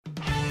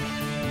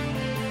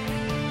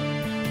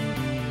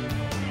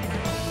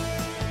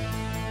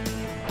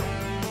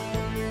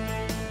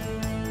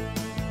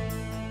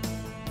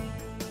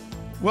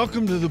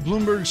Welcome to the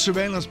Bloomberg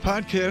Surveillance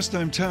Podcast.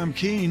 I'm Tom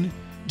Keene.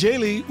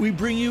 Daily, we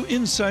bring you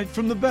insight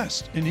from the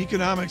best in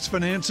economics,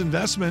 finance,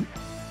 investment,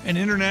 and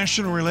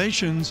international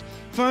relations.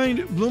 Find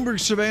Bloomberg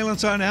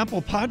Surveillance on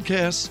Apple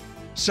Podcasts,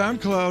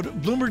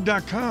 SoundCloud,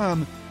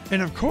 Bloomberg.com,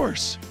 and of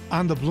course,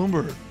 on the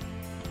Bloomberg.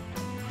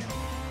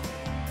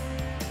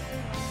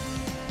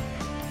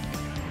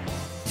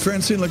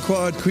 Francine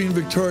Lacroix at Queen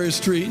Victoria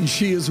Street, and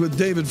she is with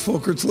David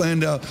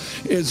Folkerts-Landau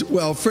as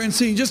well.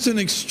 Francine, just an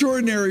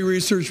extraordinary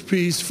research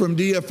piece from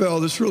DFL.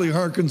 This really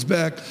harkens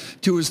back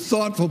to his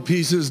thoughtful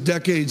pieces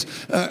decades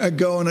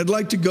ago, and I'd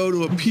like to go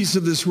to a piece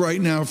of this right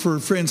now for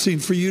Francine,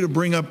 for you to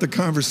bring up the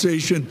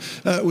conversation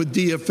with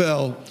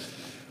DFL.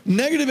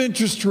 Negative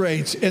interest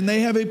rates, and they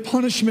have a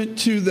punishment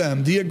to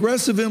them. The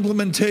aggressive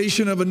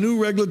implementation of a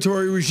new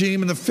regulatory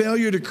regime and the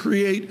failure to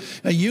create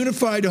a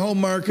unified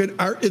home market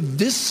are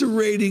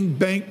eviscerating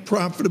bank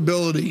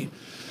profitability.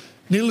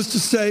 Needless to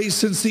say,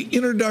 since the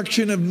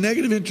introduction of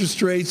negative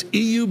interest rates,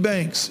 EU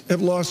banks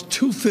have lost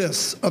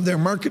 2/5 of their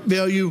market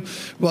value,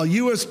 while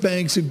U.S.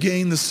 banks have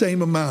gained the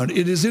same amount.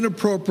 It is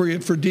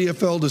inappropriate for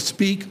DFL to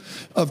speak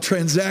of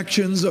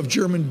transactions of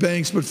German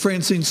banks, but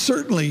Francine,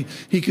 certainly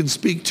he can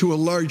speak to a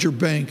larger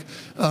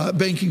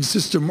banking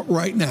system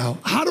right now.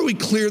 How do we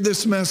clear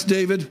this mess,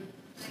 David?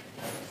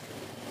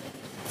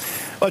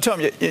 Well,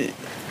 Tom,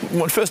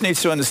 one first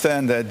needs to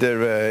understand that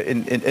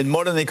in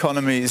modern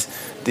economies,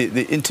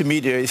 the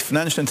intermediaries,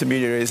 financial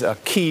intermediaries, are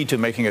key to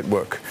making it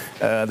work.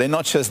 They're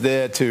not just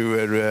there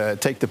to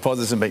take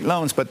deposits and make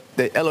loans, but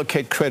they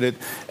allocate credit,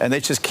 and they're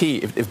just key.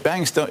 If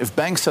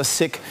banks are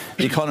sick,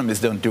 the economies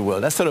don't do well.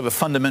 That's sort of a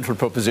fundamental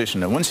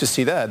proposition. And once you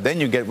see that,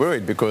 then you get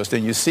worried, because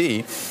then you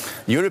see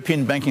the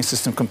European banking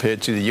system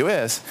compared to the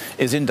U.S.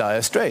 is in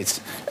dire straits.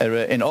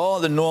 In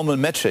all the normal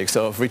metrics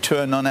of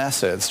return on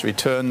assets,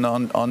 return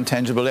on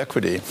tangible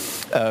equity,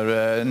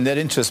 net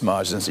interest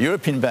margins,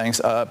 European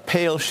banks are a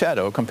pale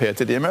shadow compared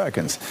to the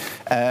Americans.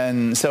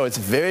 And so it's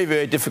very,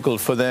 very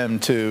difficult for them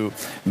to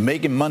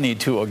make money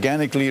to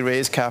organically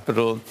raise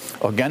capital,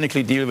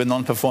 organically deal with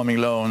non-performing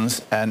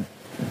loans, and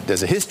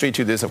there's a history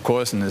to this, of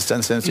course, in the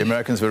sense the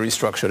Americans were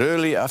restructured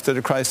early after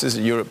the crisis.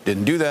 Europe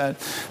didn't do that.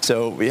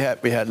 So we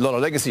had a lot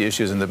of legacy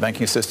issues in the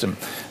banking system.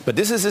 But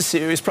this is a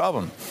serious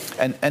problem.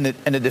 And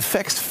it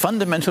affects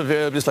fundamental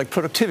variables like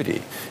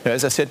productivity.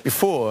 As I said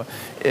before,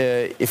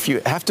 if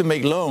you have to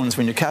make loans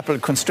when you're capital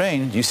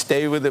constrained, you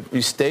stay with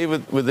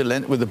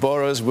the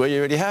borrowers where you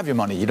already have your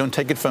money. You don't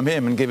take it from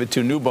him and give it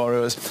to new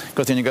borrowers,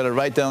 because then you got to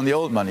write down the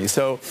old money.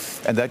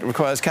 And that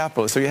requires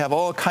capital. So you have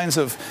all kinds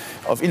of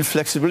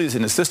inflexibilities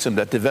in the system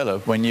that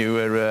develop when you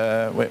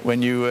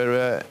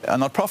are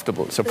not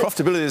profitable. So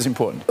profitability is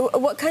important.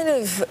 What kind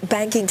of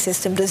banking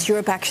system does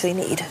Europe actually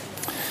need?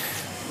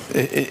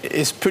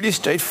 It's pretty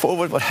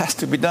straightforward what has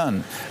to be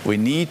done. We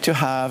need to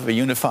have a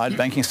unified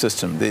banking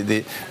system.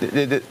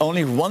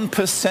 Only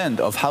 1%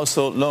 of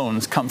household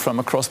loans come from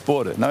across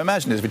border. Now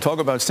imagine this, we talk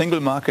about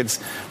single markets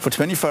for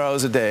 24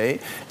 hours a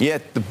day,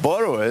 yet the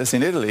borrowers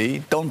in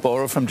Italy don't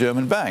borrow from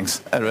German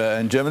banks.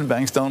 And German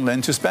banks don't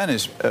lend to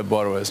Spanish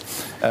borrowers.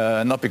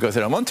 Not because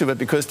they don't want to, but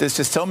because there's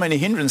just so many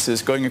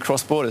hindrances going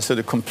across borders. So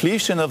the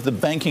completion of the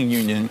banking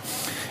union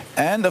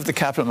and of the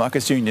capital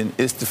markets union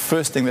is the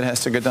first thing that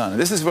has to get done.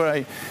 This is where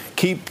I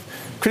keep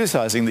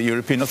criticizing the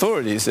European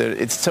authorities.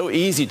 It's so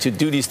easy to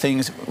do these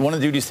things, want to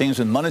do these things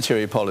with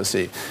monetary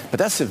policy, but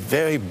that's a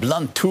very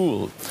blunt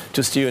tool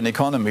to steer an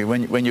economy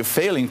when you're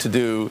failing to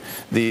do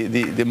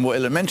the more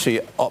elementary,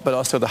 but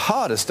also the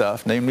harder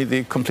stuff, namely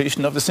the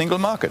completion of the single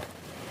market.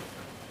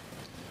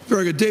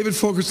 Very good. David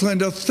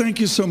Folkerts-Landau,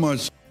 thank you so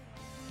much.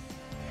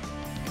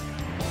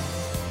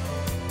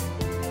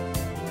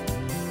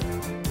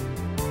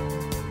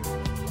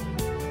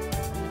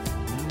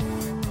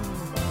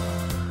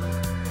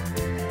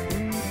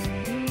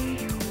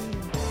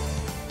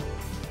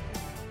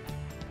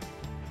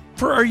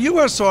 For our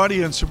U.S.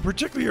 audience, and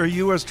particularly our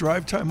U.S.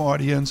 drive time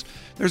audience,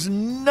 there's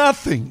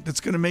nothing that's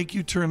going to make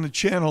you turn the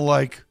channel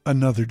like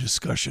another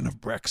discussion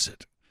of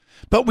Brexit.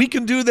 But we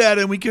can do that,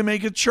 and we can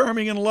make it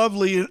charming and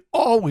lovely, and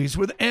always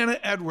with Anna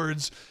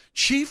Edwards,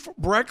 Chief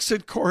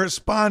Brexit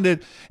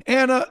Correspondent.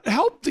 Anna,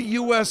 help the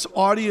U.S.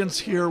 audience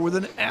here with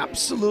an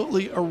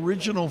absolutely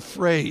original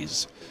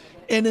phrase,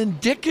 an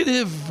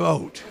indicative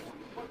vote.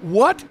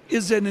 What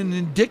is an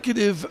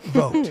indicative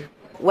vote?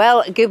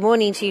 Well, good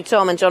morning to you,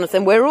 Tom and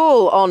Jonathan. We're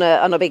all on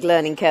a big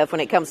learning curve when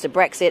it comes to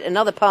Brexit.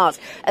 Another part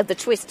of the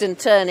twist and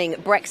turning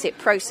Brexit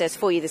process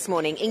for you this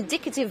morning.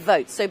 Indicative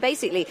votes. So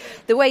basically,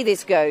 the way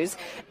this goes,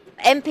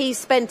 MPs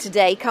spend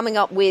today coming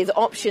up with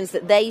options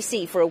that they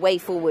see for a way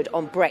forward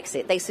on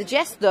Brexit. They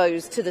suggest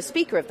those to the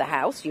Speaker of the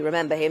House. You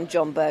remember him,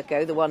 John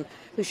Bercow, the one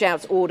who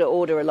shouts order,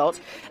 order a lot.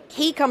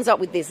 He comes up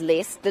with this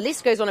list. The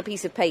list goes on a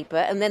piece of paper,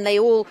 and then they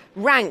all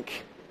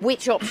rank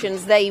which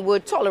options they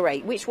would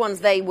tolerate, which ones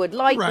they would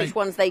like, which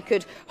ones they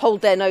could hold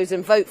their nose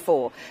and vote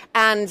for.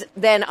 And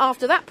then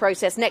after that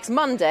process, next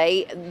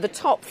Monday, the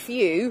top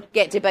few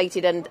get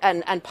debated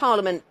and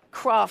Parliament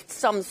craft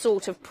some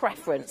sort of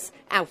preference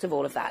out of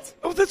all of that.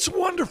 Oh, that's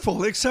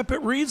wonderful, except it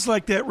reads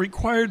like that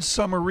required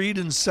summer read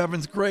in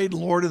 7th grade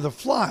Lord of the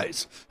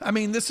Flies. I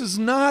mean, this is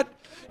not,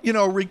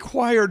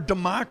 required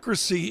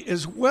democracy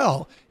as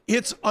well.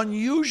 It's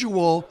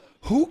unusual.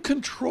 Who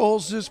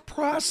controls this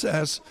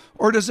process,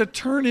 or does it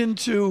turn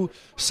into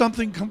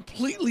something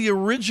completely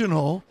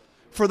original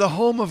for the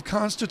home of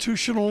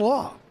constitutional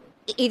law?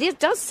 It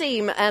does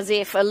seem as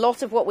if a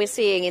lot of what we're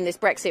seeing in this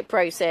Brexit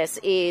process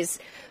is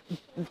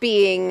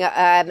being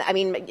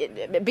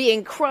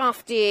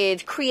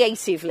crafted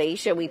creatively,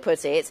 shall we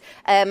put it.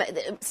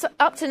 So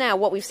up to now,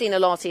 what we've seen a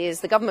lot is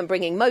the government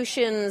bringing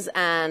motions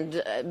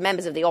and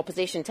members of the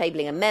opposition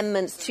tabling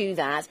amendments to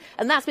that.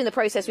 And that's been the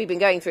process we've been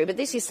going through. But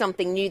this is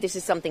something new. This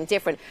is something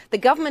different. The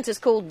government has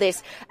called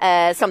this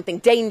something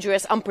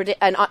dangerous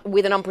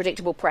with an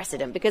unpredictable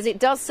precedent, because it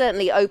does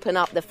certainly open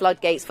up the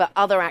floodgates for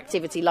other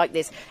activity like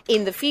this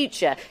in the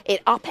future.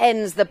 It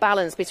upends the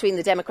balance between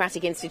the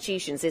democratic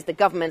institutions as the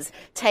governments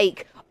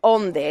take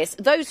on this.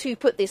 Those who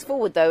put this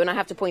forward, though, and I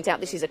have to point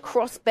out this is a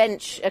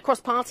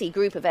cross-party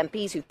group of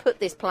MPs who put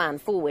this plan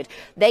forward,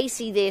 they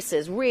see this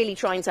as really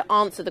trying to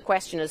answer the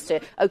question as to,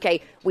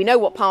 OK, we know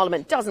what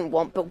Parliament doesn't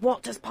want, but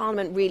what does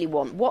Parliament really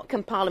want? What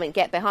can Parliament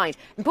get behind?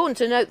 Important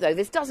to note, though,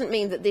 this doesn't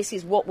mean that this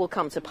is what will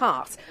come to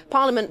pass.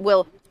 Parliament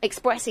will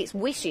express its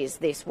wishes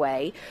this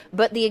way,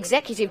 but the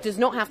executive does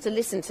not have to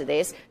listen to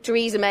this.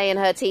 Theresa May and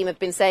her team have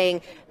been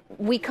saying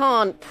we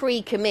can't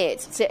pre-commit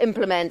to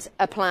implement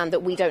a plan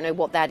that we don't know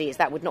what that is.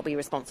 That would not be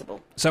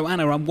responsible. So,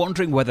 Anna, I'm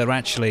wondering whether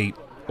actually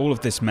all of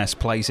this mess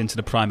plays into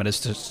the Prime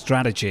Minister's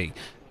strategy,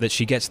 that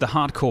she gets the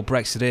hardcore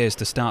Brexiteers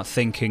to start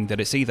thinking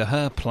that it's either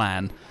her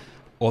plan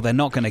or they're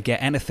not going to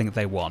get anything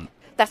they want.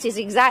 That is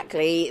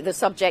exactly the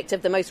subject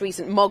of the most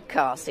recent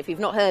Mogcast. If you've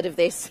not heard of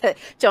this,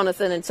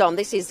 Jonathan and Tom,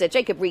 this is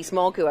Jacob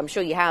Rees-Mogg, who I'm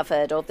sure you have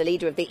heard of, the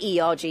leader of the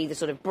ERG, the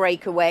sort of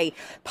breakaway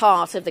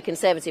part of the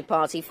Conservative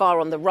Party, far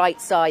on the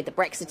right side, the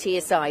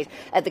Brexiteer side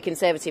of the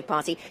Conservative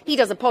Party. He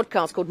does a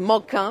podcast called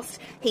Mogcast.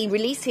 He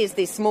released his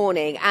this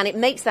morning, and it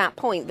makes that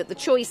point that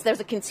there's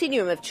a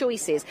continuum of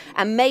choices,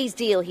 and May's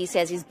deal, he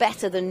says, is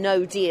better than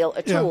no deal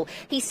at all.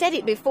 He said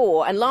it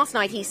before, and last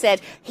night he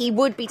said he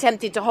would be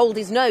tempted to hold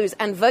his nose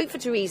and vote for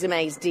Theresa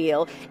May's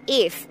deal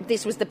if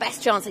this was the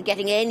best chance of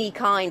getting any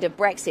kind of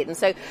Brexit. And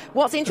so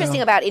what's interesting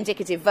about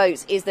indicative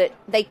votes is that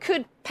they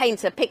could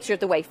paint a picture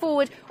of the way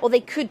forward, or they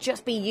could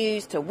just be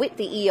used to whip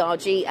the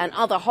ERG and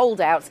other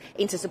holdouts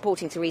into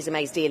supporting Theresa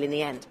May's deal in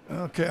the end.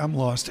 Okay, I'm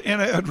lost.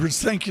 Anna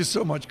Edwards, thank you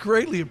so much.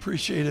 Greatly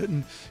appreciate it,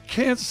 and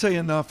can't say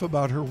enough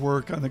about her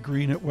work on the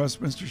Green at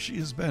Westminster. She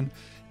has been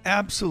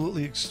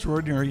absolutely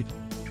extraordinary.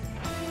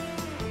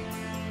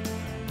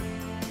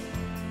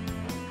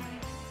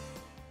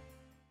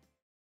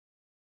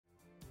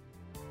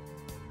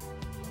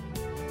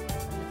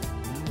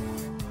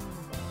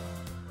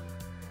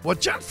 What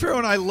John Farrow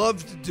and I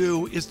love to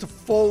do is to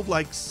fold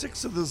like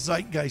 6 of the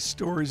zeitgeist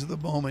stories of the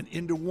moment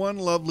into one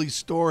lovely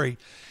story.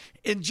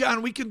 And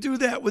John, we can do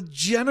that with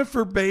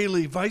Jennifer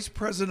Bailey, Vice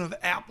President of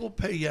Apple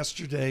Pay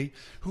yesterday,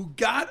 who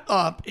got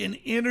up and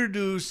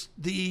introduced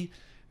the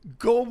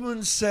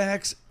Goldman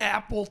Sachs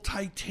Apple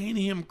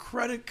Titanium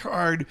credit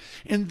card,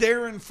 and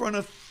there in front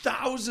of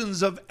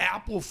thousands of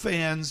Apple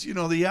fans,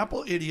 the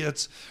Apple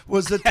idiots,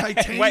 was the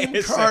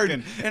titanium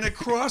card, and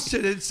across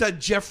it said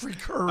Jeffrey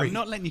Currie. I'm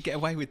not letting you get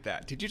away with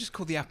that. Did you just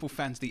call the Apple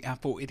fans the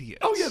Apple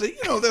idiots? Oh yeah,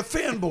 the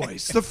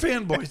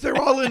fanboys, they're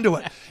all into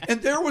it.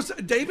 And there was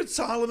David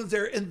Solomon's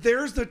there, and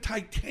there's the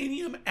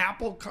titanium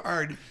Apple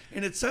card,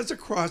 and it says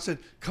across it,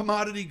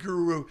 commodity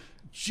guru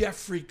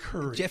Jeffrey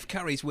Currie. Jeff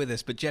Currie's with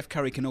us, but Jeff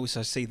Currie can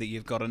also see that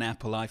you've got an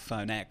Apple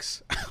iPhone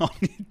X on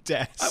your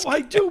desk.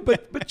 I do,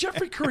 but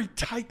Jeffrey Currie,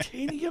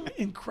 titanium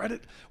in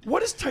credit.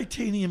 What is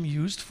titanium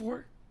used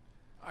for?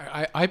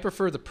 I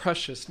prefer the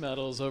precious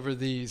metals over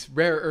these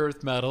rare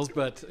earth metals,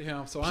 but so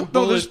I'm there's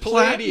bullish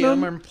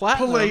palladium and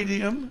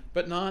platinum,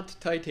 but not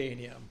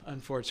titanium,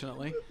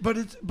 unfortunately. But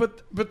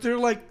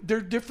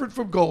they're different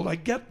from gold. I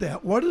get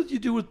that. What did you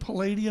do with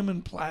palladium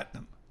and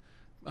platinum?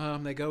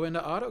 They go into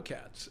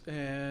AutoCADs,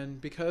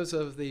 and because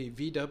of the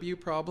VW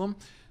problem,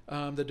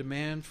 the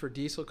demand for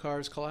diesel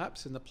cars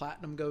collapsed, and the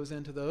platinum goes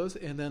into those,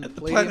 and then the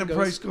platinum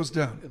price goes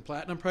down. The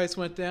platinum price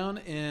went down,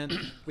 and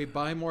we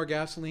buy more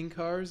gasoline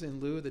cars in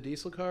lieu of the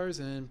diesel cars,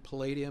 and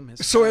palladium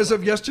has. So as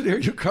of yesterday, are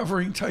you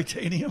covering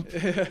titanium?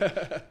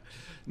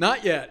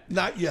 Not yet.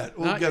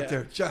 We'll get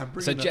there. John,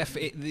 bring it up. So, Jeff,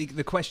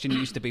 the question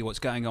used to be what's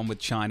going on with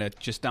China.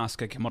 Just ask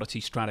a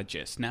commodity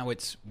strategist. Now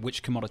it's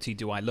which commodity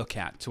do I look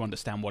at to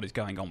understand what is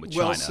going on with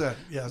China? Well said.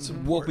 Yeah, it's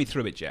important. Walk me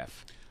through it,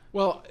 Jeff.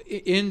 Well,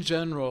 in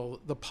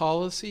general, the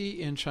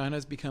policy in China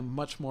has become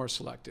much more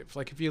selective.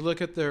 Like if you look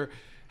at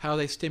how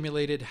they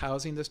stimulated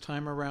housing this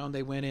time around.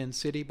 They went in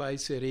city by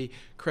city,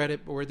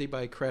 credit worthy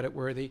by credit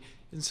worthy.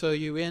 And so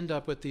you end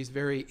up with these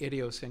very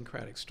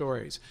idiosyncratic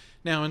stories.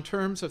 Now, in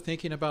terms of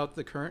thinking about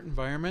the current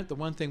environment, the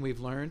one thing we've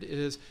learned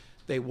is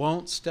they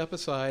won't step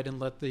aside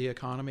and let the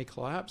economy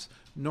collapse,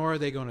 nor are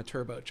they going to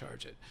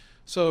turbocharge it.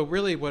 So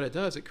really what it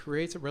does, it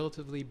creates a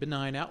relatively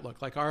benign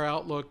outlook. Like our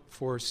outlook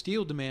for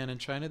steel demand in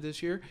China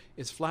this year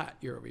is flat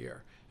year over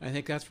year. And I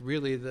think that's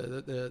really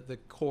the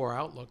core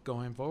outlook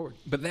going forward.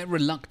 But their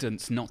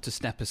reluctance not to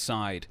step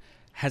aside,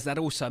 has that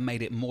also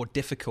made it more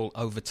difficult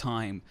over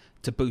time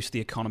to boost the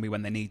economy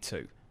when they need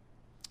to?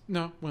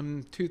 No,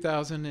 when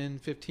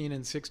 2015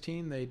 and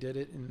 16, they did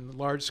it in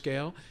large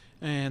scale.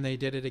 And they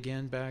did it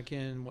again back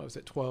in,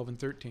 12 and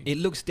 13. It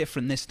looks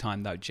different this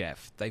time, though,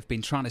 Jeff. They've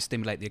been trying to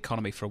stimulate the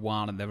economy for a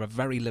while, and there are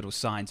very little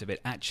signs of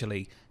it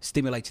actually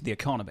stimulating the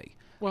economy.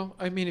 Well,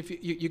 I mean, if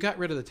you got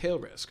rid of the tail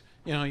risk,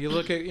 you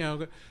look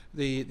at,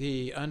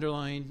 the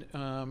underlying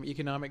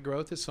economic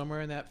growth is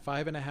somewhere in that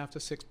 5.5% to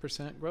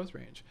 6% growth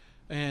range.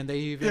 And they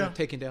even have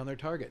taken down their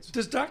targets.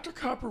 Does Dr.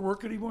 Copper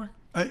work anymore?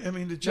 I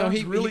mean, the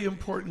John's really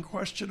important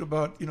question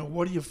about,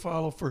 what do you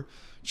follow for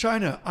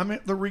China? I mean,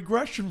 the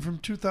regression from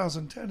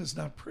 2010 is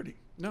not pretty.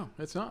 No,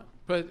 it's not.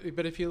 But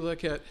if you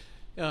look at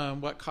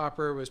what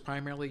copper was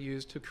primarily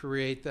used to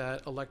create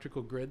that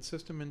electrical grid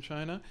system in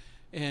China,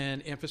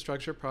 and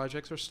infrastructure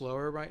projects are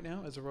slower right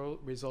now. As a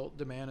result,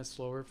 demand is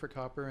slower for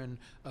copper and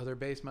other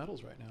base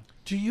metals right now.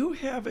 Do you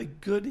have a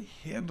good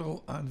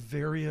handle on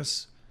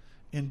various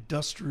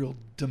industrial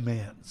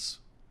demands?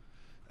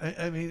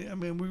 I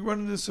mean, we run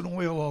into this in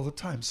oil all the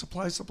time.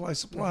 Supply.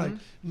 Mm-hmm.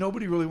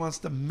 Nobody really wants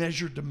to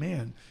measure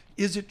demand.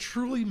 Is it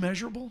truly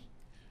measurable?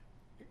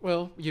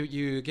 Well,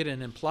 you get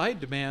an implied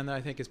demand that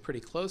I think is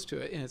pretty close to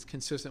it, and it's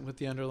consistent with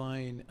the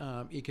underlying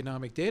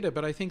economic data.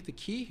 But I think the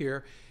key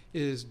here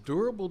is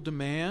durable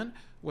demand,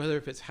 whether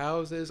if it's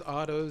houses,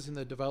 autos in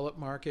the developed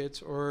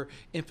markets, or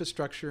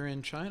infrastructure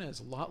in China,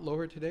 is a lot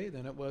lower today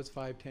than it was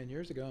 5-10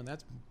 years ago. And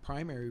that's the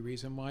primary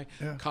reason why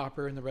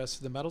copper and the rest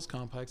of the metals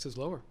complex is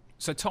lower.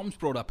 So Tom's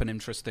brought up an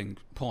interesting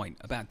point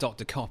about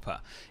Dr.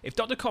 Copper. If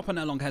Dr. Copper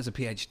no longer has a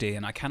PhD,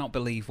 and I cannot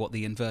believe what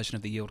the inversion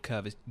of the yield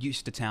curve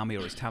used to tell me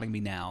or is telling me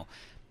now,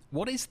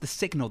 what is the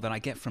signal that I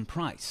get from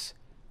price?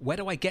 Where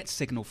do I get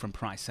signal from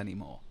price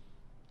anymore?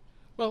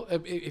 Well,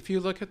 if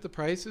you look at the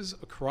prices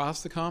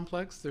across the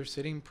complex, they're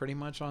sitting pretty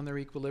much on their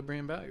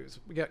equilibrium values.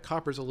 We got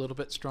copper's a little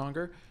bit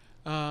stronger,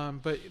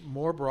 but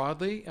more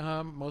broadly,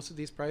 most of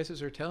these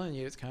prices are telling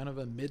you it's kind of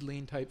a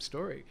middling type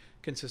story,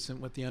 consistent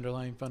with the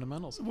underlying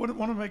fundamentals.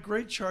 One of my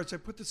great charts, I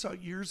put this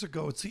out years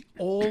ago. It's the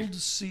old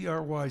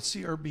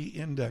CRB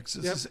index.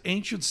 This is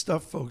ancient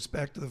stuff, folks,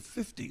 back to the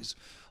 50s.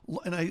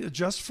 And I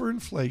adjust for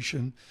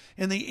inflation.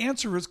 And the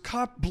answer is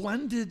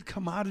blended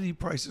commodity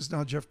prices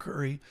now, Jeff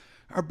Currie,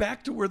 are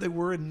back to where they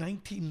were in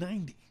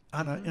 1990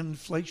 on an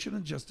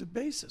inflation-adjusted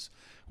basis.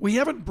 We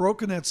haven't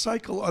broken that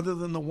cycle other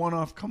than the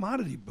one-off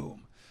commodity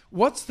boom.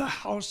 What's the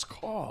house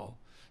call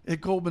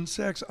at Goldman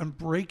Sachs on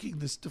breaking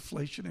this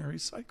deflationary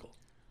cycle?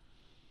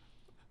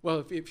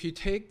 Well, if you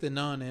take the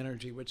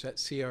non-energy, which that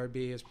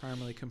CRB is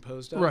primarily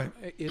composed of,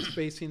 it's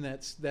facing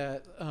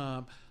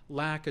that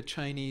lack of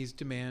Chinese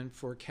demand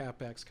for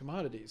CapEx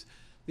commodities.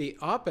 The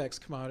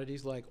OpEx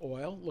commodities like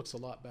oil looks a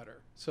lot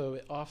better. So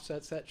it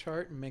offsets that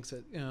chart and makes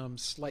it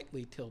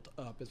slightly tilt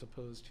up as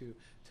opposed to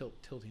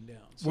tilting down.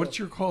 So what's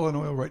your call on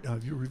oil right now?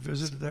 Have you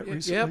revisited that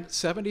recently? Yep,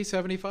 70,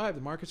 75.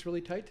 The market's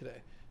really tight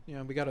today.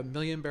 We got a 1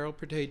 million barrel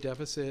per day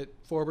deficit.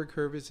 Forward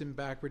curve is in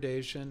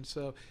backwardation.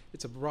 So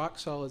it's a rock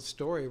solid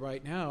story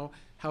right now.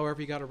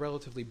 However, you got a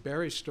relatively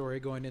bearish story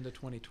going into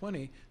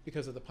 2020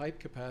 because of the pipe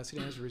capacity.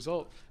 And as a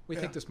result, we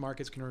think this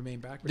market's going to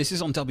remain backward. This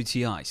is on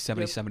WTI,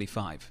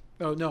 70.75.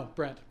 Oh, no,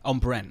 Brent. On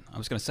Brent. I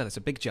was going to say that's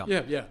a big jump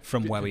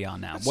from where we are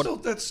now.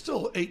 That's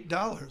still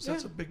 $8.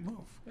 That's a big move.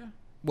 Yeah.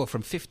 Well,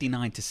 from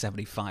 59 to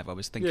 75, I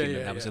was thinking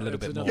that was a little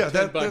bit more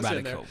that's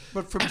radical.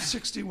 But from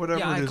 60, whatever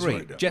it is. I agree.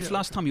 Right now. Jeff,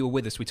 last time you were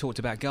with us, we talked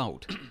about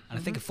gold. And I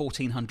think a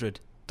 $1,400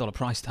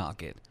 price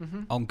target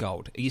on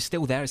gold. Are you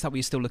still there? Is that what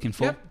you're still looking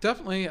for? Yep,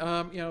 definitely.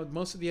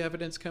 Most of the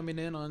evidence coming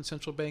in on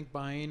central bank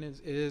buying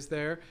is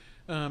there.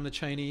 The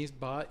Chinese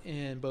bought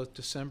in both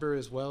December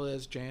as well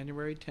as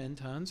January 10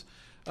 tons.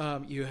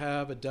 You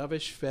have a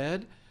dovish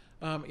Fed.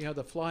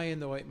 The fly in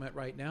the ointment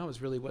right now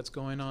is really what's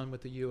going on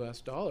with the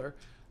U.S. dollar.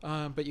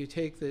 But you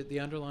take the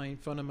underlying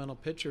fundamental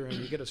picture and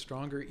you get a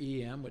stronger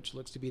EM, which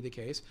looks to be the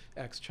case,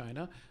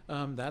 ex-China.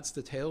 That's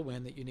the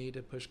tailwind that you need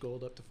to push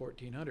gold up to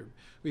 1,400.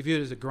 We view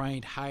it as a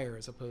grind higher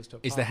as opposed to a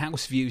pop. Is the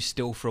house view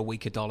still for a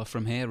weaker dollar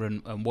from here?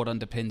 And what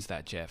underpins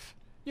that, Jeff?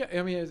 Yeah,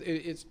 I mean,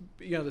 it's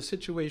the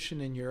situation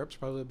in Europe's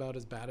probably about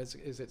as bad as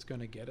it's going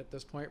to get at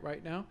this point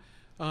right now.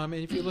 And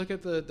if you look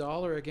at the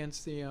dollar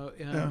against the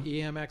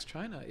EMX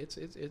China,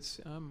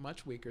 it's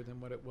much weaker than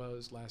what it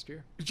was last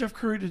year. Jeff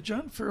Currie, did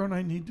John Farrow and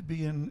I need to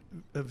be in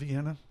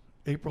Vienna,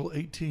 April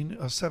 17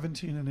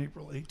 and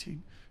April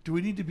 18? Do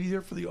we need to be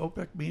there for the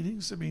OPEC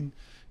meetings? I mean,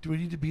 do we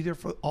need to be there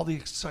for all the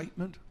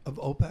excitement of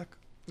OPEC?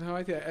 No,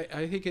 I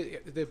think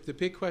the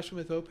big question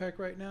with OPEC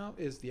right now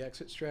is the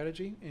exit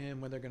strategy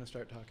and when they're going to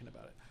start talking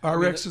about it.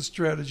 Our exit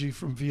strategy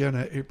from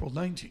Vienna, April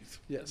 19th.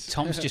 Yes.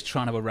 Tom's just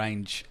trying to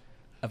arrange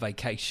a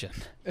vacation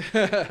for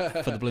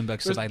the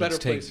Bloomberg surveillance team. There's better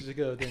places to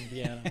go than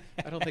Vienna.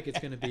 I don't think it's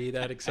going to be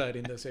that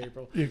exciting this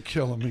April. You're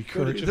killing me,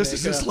 Currie. This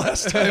is his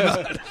last time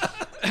out.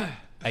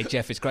 Hey,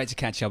 Jeff, it's great to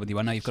catch up with you.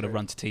 I know you've got to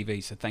run to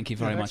TV, so thank you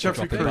very much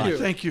Jeffrey for dropping Currie,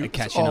 by. thank you. And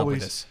catching up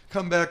with us.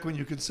 Come back when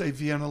you can say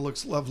Vienna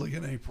looks lovely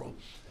in April.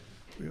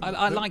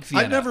 I like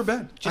Vienna. I've never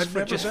been. Just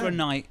for a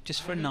night.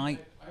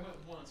 I went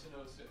once in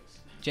 06.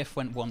 Jeff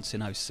went once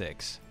in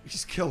 06.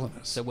 He's killing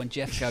us. So when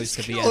Jeff goes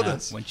to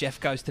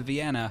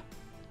Vienna,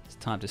 it's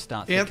time to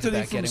start thinking Anthony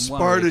about from getting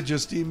Sparta worried.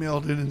 just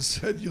emailed in and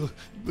said, "You'll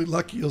be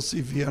lucky you'll see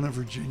Vienna,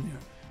 Virginia."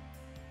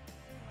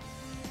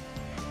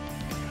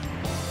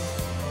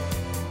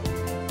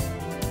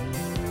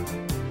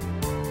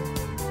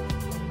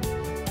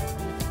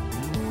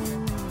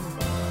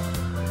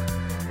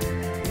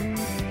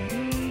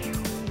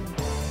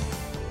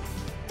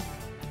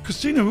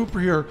 Kristina Hooper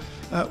here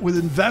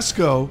with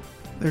Invesco,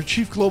 their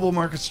chief global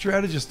market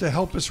strategist, to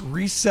help us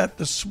reset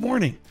this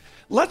morning.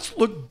 Let's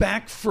look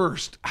back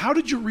first. How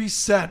did you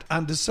reset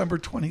on December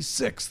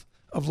 26th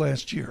of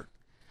last year?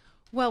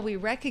 Well, we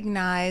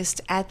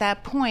recognized at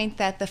that point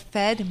that the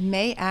Fed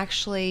may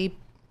actually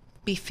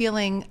be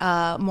feeling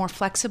more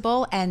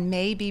flexible and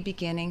may be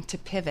beginning to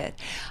pivot.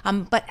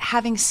 But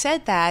having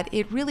said that,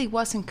 it really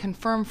wasn't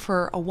confirmed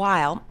for a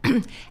while.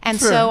 And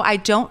Fair. So I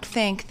don't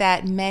think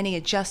that many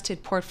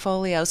adjusted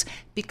portfolios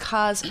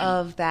because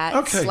of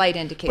that slight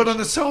indication. But on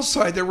the sell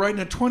side, they're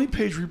writing a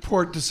 20-page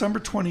report December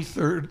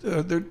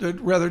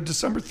 23rd,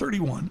 December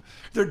 31.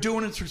 They're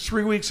doing it through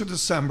 3 weeks of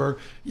December.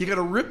 You got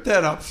to rip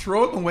that up,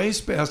 throw it in the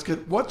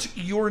wastebasket. What's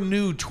your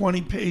new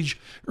 20-page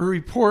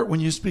report when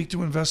you speak to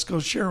Invesco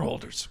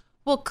shareholders?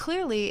 Well,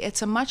 clearly,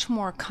 it's a much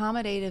more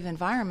accommodative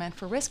environment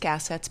for risk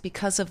assets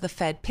because of the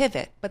Fed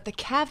pivot. But the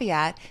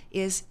caveat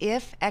is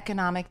if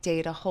economic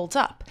data holds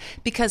up,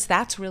 because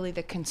that's really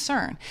the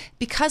concern.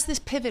 Because this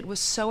pivot was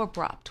so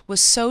abrupt, was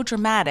so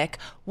dramatic,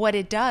 what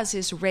it does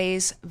is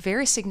raise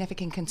very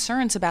significant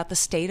concerns about the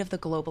state of the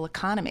global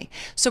economy.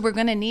 So we're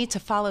going to need to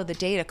follow the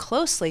data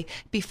closely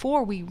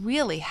before we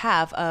really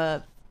have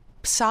a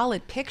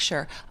solid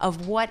picture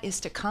of what is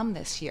to come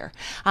this year.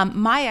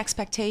 My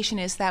expectation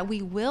is that we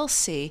will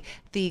see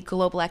the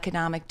global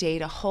economic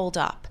data hold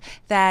up,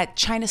 that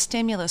China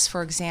stimulus,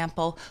 for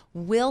example,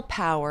 will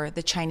power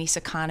the Chinese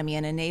economy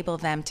and enable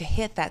them to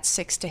hit that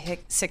 6 to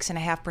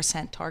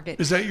 6.5% target.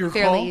 Is that your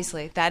fairly call?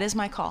 Easily. That is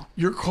my call.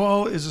 Your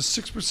call is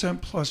a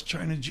 6% plus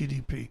China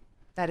GDP.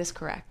 That is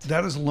correct.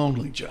 That is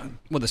lonely, John.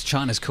 Well, there's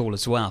China's call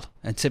as well.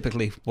 And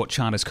typically what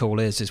China's call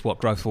is what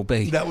growth will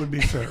be. That would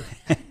be fair.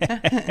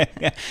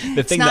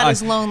 It's not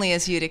as lonely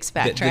as you'd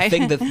expect,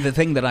 right? The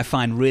thing that I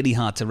find really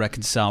hard to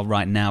reconcile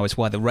right now is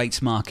why the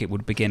rates market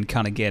would begin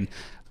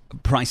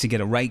pricing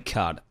in a rate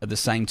cut at the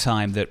same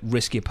time that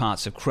riskier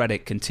parts of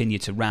credit continue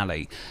to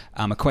rally.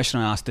 A question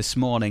I asked this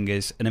morning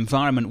is, an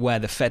environment where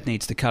the Fed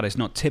needs to cut is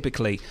not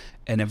typically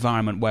an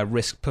environment where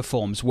risk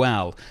performs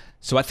well.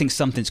 So I think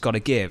something's got to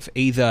give.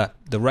 Either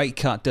the rate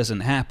cut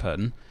doesn't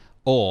happen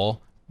or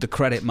the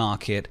credit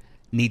market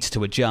needs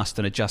to adjust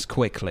and adjust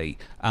quickly.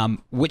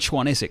 Which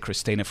one is it,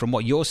 Kristina? From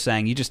what you're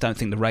saying, you just don't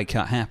think the rate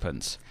cut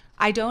happens.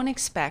 I don't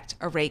expect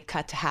a rate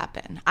cut to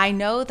happen. I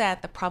know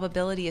that the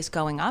probability is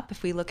going up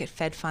if we look at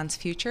Fed funds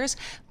futures,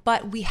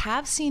 but we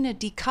have seen a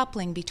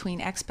decoupling between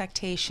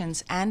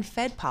expectations and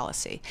Fed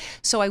policy.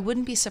 So I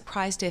wouldn't be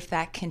surprised if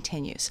that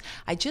continues.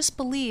 I just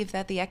believe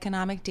that the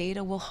economic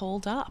data will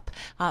hold up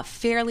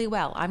fairly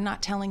well. I'm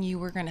not telling you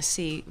we're going to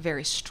see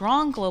very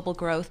strong global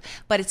growth,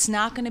 but it's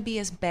not going to be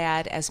as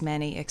bad as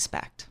many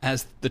expect.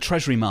 Has the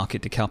Treasury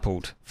market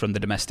decoupled from the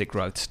domestic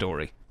growth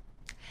story?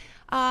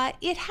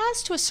 It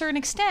has to a certain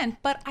extent,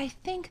 but I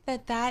think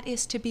that that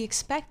is to be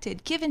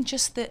expected given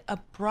just the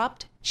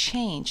abrupt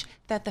change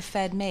that the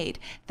Fed made.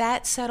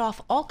 That set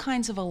off all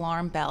kinds of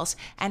alarm bells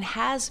and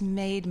has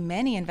made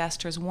many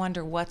investors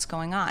wonder what's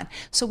going on.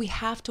 So we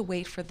have to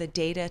wait for the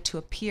data to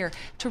appear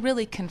to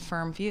really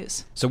confirm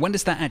views. So when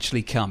does that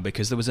actually come?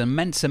 Because there was an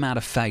immense amount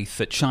of faith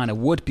that China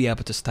would be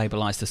able to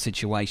stabilize the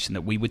situation,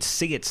 that we would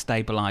see it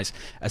stabilize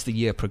as the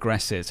year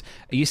progresses.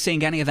 Are you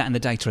seeing any of that in the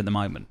data at the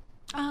moment?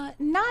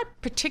 Not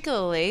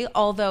particularly,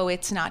 although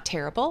it's not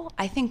terrible.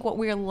 I think what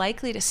we're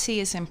likely to see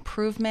is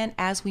improvement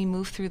as we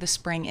move through the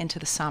spring into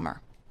the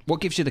summer.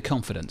 What gives you the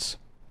confidence?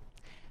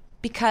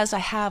 Because I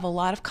have a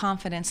lot of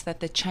confidence that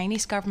the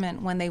Chinese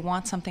government, when they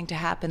want something to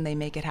happen, they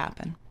make it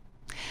happen.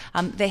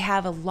 They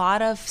have a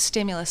lot of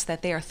stimulus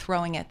that they are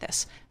throwing at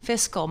this,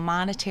 fiscal,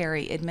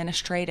 monetary,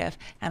 administrative,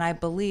 and I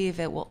believe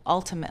it will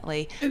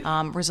ultimately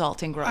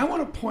result in growth. I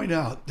want to point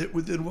out that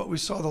within what we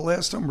saw the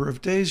last number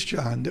of days,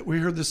 John, that we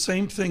heard the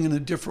same thing in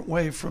a different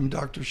way from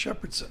Dr.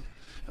 Shepardson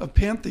of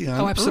Pantheon.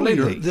 Oh, absolutely.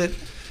 Earlier,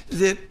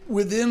 that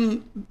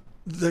within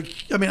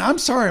I'm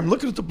sorry, I'm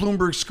looking at the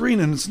Bloomberg screen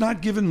and it's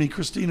not giving me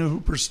Kristina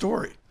Hooper's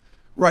story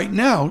right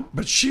now,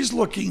 but she's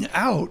looking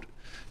out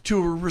to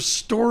a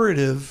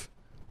restorative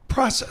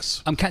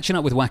process. I'm catching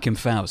up with Joachim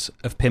Faust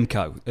of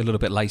PIMCO a little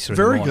bit later in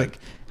the Very morning. good.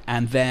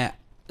 And their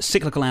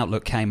cyclical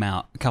outlook came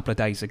out a couple of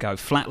days ago,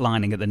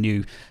 flatlining at the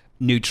new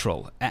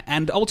neutral.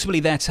 And ultimately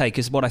their take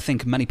is what I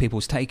think many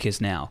people's take is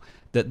now,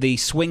 that the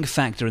swing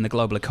factor in the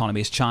global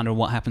economy is China and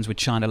what happens with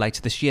China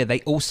later this year.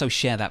 They also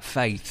share that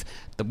faith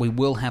that we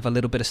will have a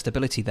little bit of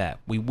stability there.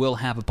 We will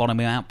have a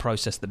bottoming out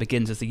process that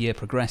begins as the year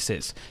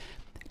progresses.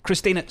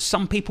 Kristina,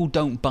 some people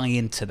don't buy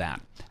into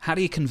that. How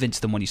do you convince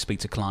them when you speak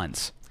to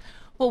clients?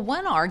 Well,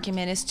 one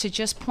argument is to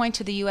just point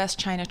to the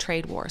U.S.-China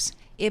trade wars.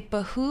 It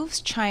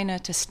behooves China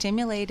to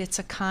stimulate its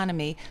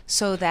economy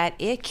so that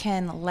it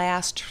can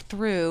last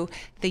through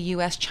the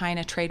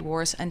U.S.-China trade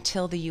wars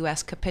until the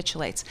U.S.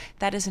 capitulates.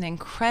 That is an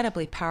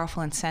incredibly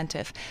powerful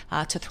incentive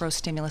to throw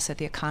stimulus at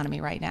the economy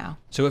right now.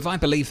 So if I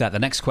believe that, the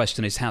next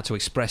question is how to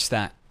express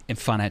that in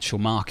financial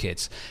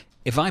markets.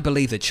 If I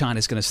believe that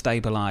China's going to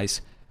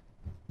stabilize,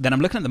 then I'm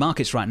looking at the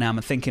markets right now and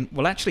I'm thinking,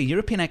 well, actually,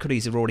 European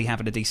equities are already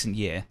having a decent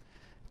year.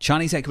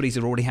 Chinese equities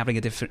are already having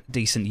a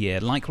decent year.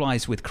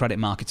 Likewise with credit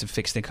markets and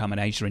fixed income in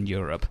Asia and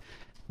Europe.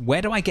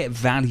 Where do I get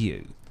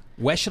value?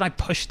 Where should I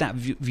push that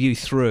view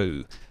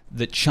through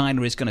that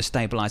China is going to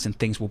stabilize and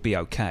things will be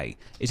okay?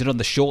 Is it on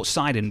the short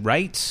side in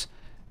rates?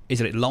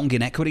 Is it long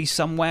in equities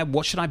somewhere?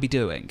 What should I be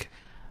doing?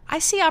 I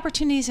see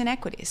opportunities in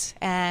equities,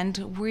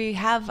 and we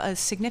have a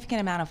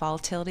significant amount of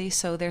volatility,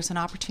 so there's an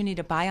opportunity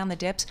to buy on the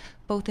dips,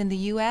 both in the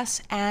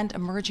U.S. and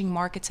emerging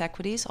markets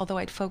equities, although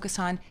I'd focus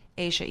on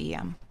Asia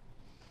EM.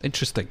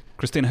 Interesting.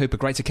 Kristina Hooper,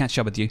 great to catch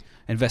up with you.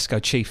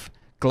 Invesco Chief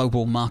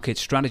Global Market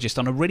Strategist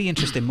on a really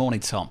interesting morning,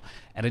 Tom,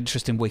 and an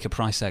interesting week of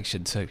price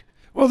action too.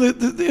 Well,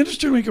 the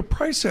interesting week of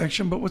price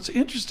action, but what's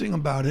interesting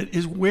about it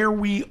is where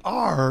we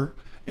are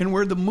and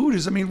where the mood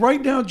is. I mean,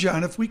 right now,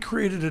 John, if we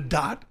created a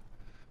dot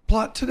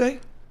plot today,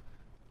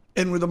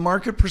 and with the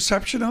market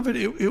perception of it,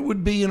 it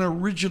would be an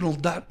original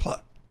dot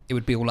plot. It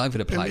would be all over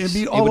the place.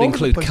 It would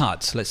include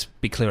cuts. Let's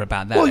be clear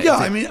about that. Well,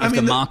 yeah, if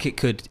the market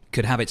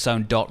could have its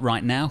own dot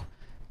right now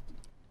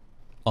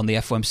on the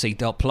FOMC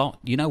dot plot,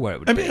 you know where it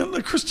would be. I mean,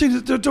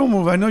 Kristina, don't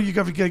move. I know you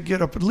got to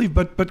get up and leave,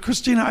 but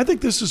Kristina, I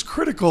think this is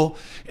critical.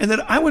 And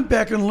that I went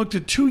back and looked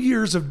at 2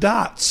 years of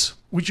dots,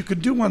 which you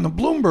could do on the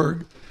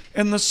Bloomberg,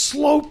 and the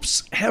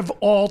slopes have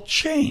all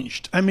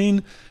changed. I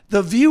mean,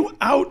 the view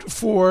out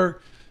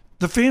for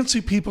the fancy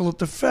people at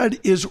the Fed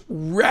is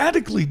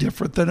radically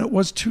different than it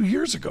was 2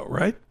 years ago,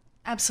 right?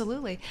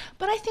 Absolutely.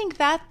 But I think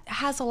that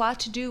has a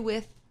lot to do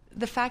with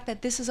the fact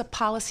that this is a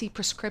policy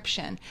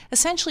prescription,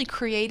 essentially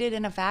created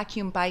in a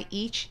vacuum by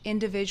each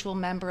individual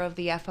member of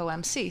the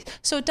FOMC.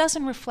 So it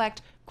doesn't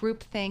reflect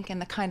groupthink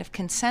and the kind of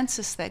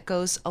consensus that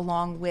goes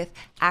along with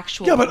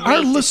actual Yeah, but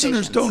our decisions.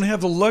 listeners don't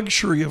have the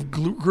luxury of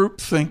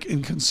groupthink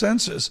and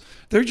consensus.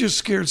 They're just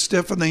scared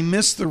stiff and they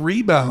miss the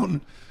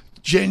rebound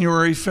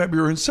January,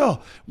 February, and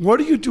so. What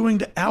are you doing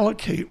to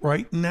allocate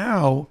right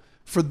now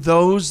for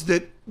those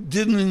that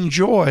didn't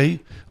enjoy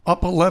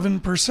up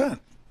 11%?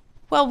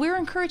 Well, we're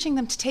encouraging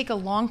them to take a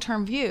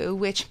long-term view,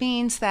 which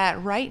means that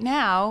right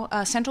now,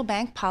 central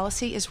bank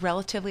policy is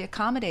relatively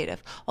accommodative.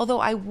 Although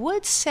I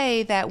would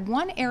say that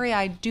one area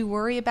I do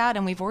worry about,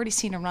 and we've already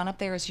seen a run up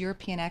there, is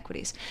European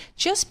equities.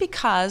 Just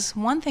because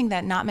one thing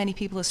that not many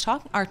people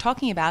are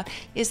talking about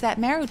is that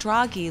Mario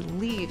Draghi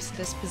leaves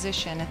this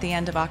position at the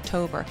end of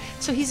October.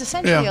 So he's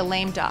essentially a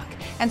lame duck.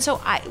 And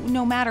so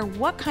no matter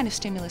what kind of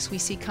stimulus we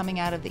see coming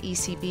out of the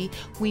ECB,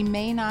 we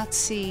may not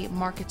see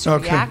markets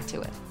react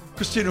to it.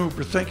 Kristina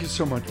Hooper, thank you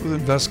so much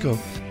with Invesco.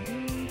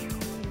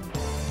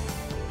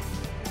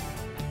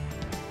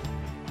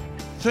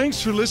 Thanks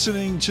for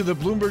listening to the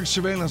Bloomberg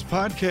Surveillance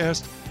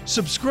Podcast.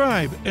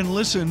 Subscribe and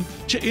listen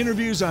to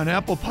interviews on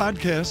Apple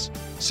Podcasts,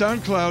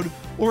 SoundCloud,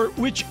 or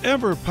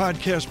whichever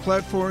podcast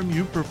platform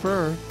you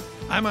prefer.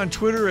 I'm on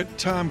Twitter at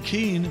Tom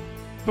Keene.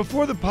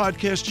 Before the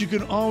podcast, you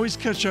can always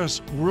catch us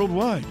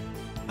worldwide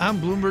on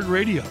Bloomberg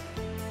Radio.